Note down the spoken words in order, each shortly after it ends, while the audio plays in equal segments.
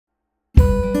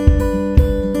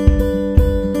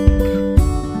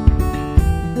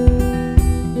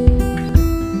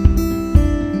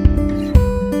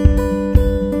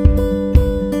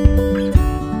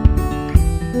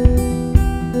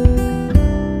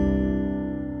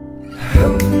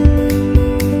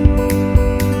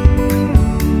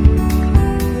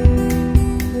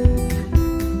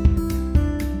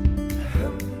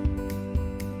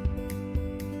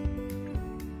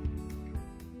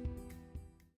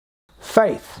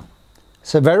Faith.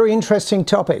 It's a very interesting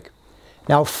topic.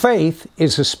 Now, faith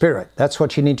is a spirit. That's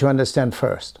what you need to understand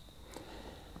first.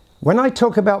 When I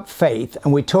talk about faith,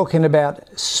 and we're talking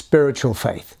about spiritual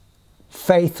faith,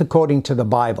 faith according to the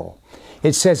Bible,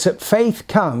 it says that faith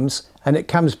comes, and it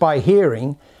comes by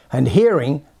hearing, and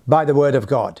hearing by the Word of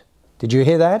God. Did you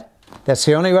hear that? That's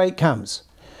the only way it comes.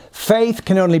 Faith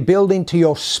can only build into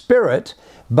your spirit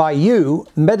by you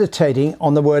meditating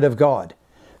on the Word of God.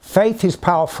 Faith is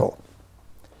powerful.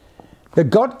 The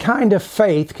God kind of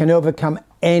faith can overcome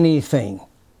anything.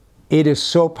 It is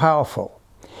so powerful.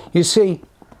 You see,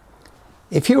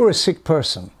 if you're a sick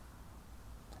person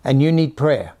and you need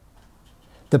prayer,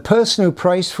 the person who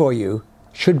prays for you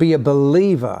should be a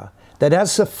believer that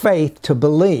has the faith to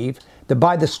believe that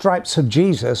by the stripes of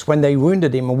Jesus, when they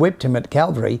wounded him and whipped him at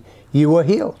Calvary, you were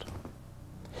healed.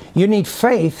 You need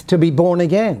faith to be born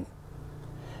again.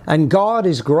 And God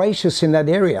is gracious in that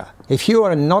area. If you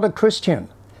are not a Christian,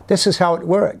 this is how it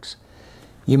works.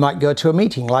 You might go to a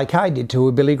meeting like I did, to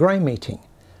a Billy Graham meeting.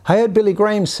 I heard Billy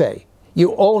Graham say,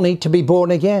 you all need to be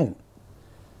born again.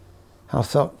 I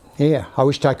thought, yeah, I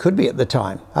wished I could be at the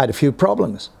time. I had a few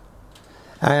problems.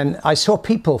 And I saw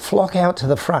people flock out to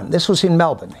the front. This was in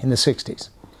Melbourne in the 60s.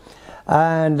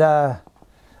 And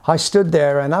I stood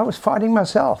there and I was fighting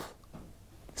myself.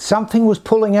 Something was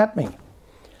pulling at me.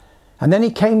 And then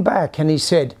he came back and he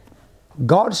said,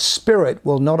 God's Spirit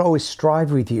will not always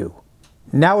strive with you.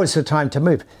 Now is the time to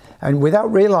move. And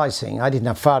without realizing, I didn't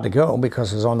have far to go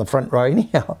because I was on the front row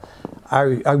anyhow,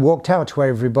 I walked out to where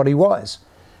everybody was.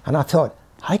 And I thought,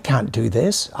 I can't do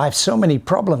this. I have so many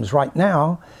problems right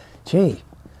now. Gee.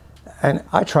 And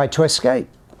I tried to escape.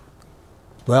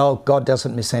 Well, God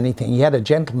doesn't miss anything. He had a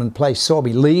gentleman saw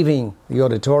me leaving the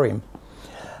auditorium.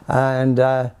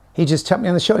 And he just tapped me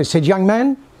on the shoulder. He said, young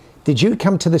man, did you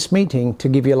come to this meeting to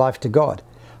give your life to God?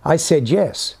 I said,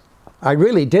 yes. I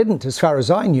really didn't as far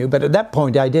as I knew, but at that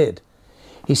point I did.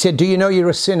 He said, do you know you're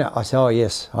a sinner? I said, oh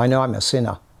yes, I know I'm a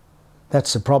sinner.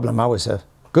 That's the problem. I was a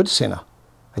good sinner.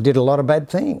 I did a lot of bad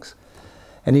things.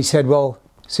 And he said, well,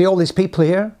 see all these people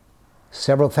here?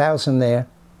 Several thousand there.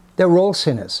 They're all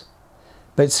sinners.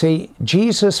 But see,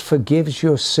 Jesus forgives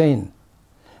your sin.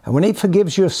 And when he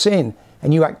forgives your sin,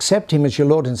 and you accept him as your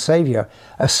Lord and Savior,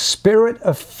 a spirit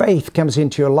of faith comes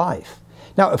into your life.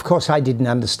 Now, of course, I didn't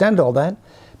understand all that,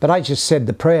 but I just said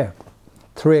the prayer.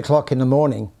 3 o'clock in the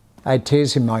morning, I had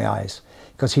tears in my eyes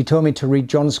because he told me to read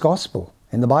John's Gospel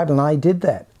in the Bible, and I did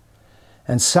that.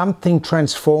 And something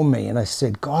transformed me, and I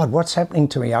said, God, what's happening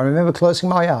to me? I remember closing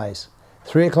my eyes,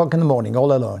 3 o'clock in the morning,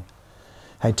 all alone.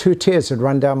 I had 2 tears that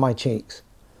run down my cheeks.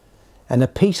 And a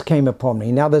peace came upon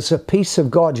me. Now there's a peace of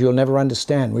God you'll never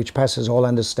understand, which passes all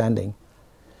understanding.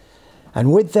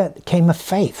 And with that came a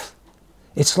faith.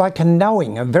 It's like a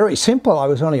knowing, a very simple. I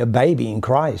was only a baby in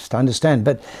Christ, I understand.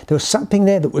 But there was something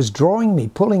there that was drawing me,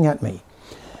 pulling at me.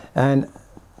 And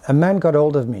a man got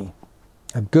hold of me,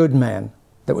 a good man,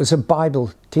 that was a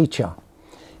Bible teacher.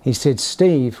 He said,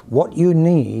 Steve, what you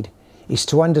need is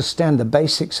to understand the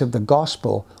basics of the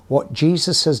gospel, what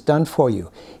Jesus has done for you.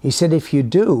 He said, if you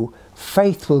do,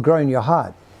 faith will grow in your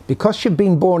heart. Because you've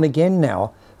been born again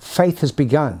now, faith has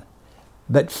begun.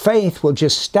 But faith will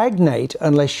just stagnate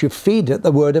unless you feed it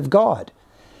the Word of God.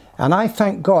 And I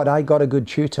thank God I got a good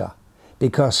tutor,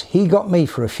 because he got me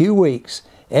for a few weeks,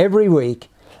 every week,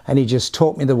 and he just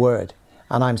taught me the Word.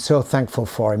 And I'm so thankful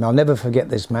for him. I'll never forget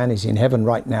this man. He's in heaven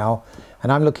right now.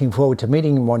 And I'm looking forward to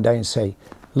meeting him one day and say,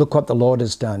 look what the Lord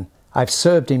has done. I've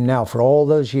served him now for all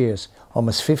those years,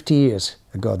 almost 50 years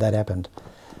ago that happened.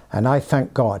 And I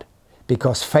thank God,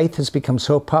 because faith has become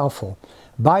so powerful.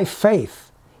 By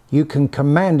faith, you can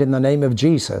command in the name of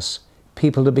Jesus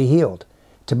people to be healed,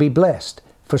 to be blessed,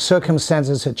 for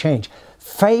circumstances to change.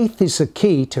 Faith is the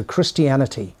key to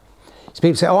Christianity. So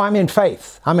people say, oh, I'm in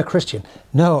faith, I'm a Christian.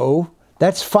 No,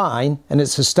 that's fine, and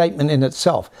it's a statement in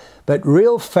itself. But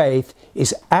real faith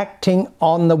is acting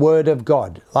on the Word of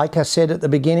God. Like I said at the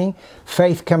beginning,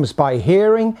 faith comes by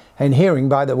hearing, and hearing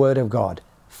by the Word of God.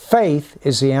 Faith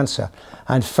is the answer,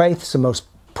 and faith is the most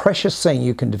precious thing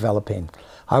you can develop in.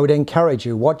 I would encourage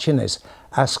you, watching this,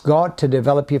 ask God to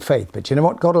develop your faith. But you know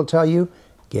what God will tell you?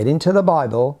 Get into the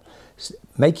Bible,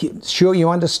 make sure you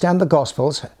understand the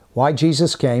Gospels, why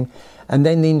Jesus came, and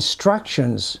then the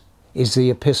instructions is the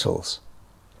epistles,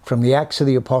 from the Acts of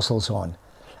the Apostles on.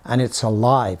 And it's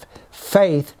alive.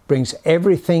 Faith brings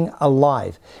everything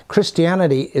alive.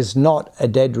 Christianity is not a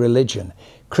dead religion.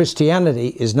 Christianity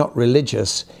is not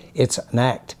religious. It's an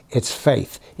act. It's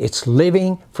faith. It's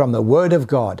living from the Word of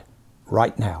God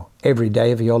right now, every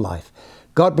day of your life.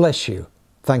 God bless you.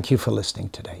 Thank you for listening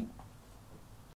today.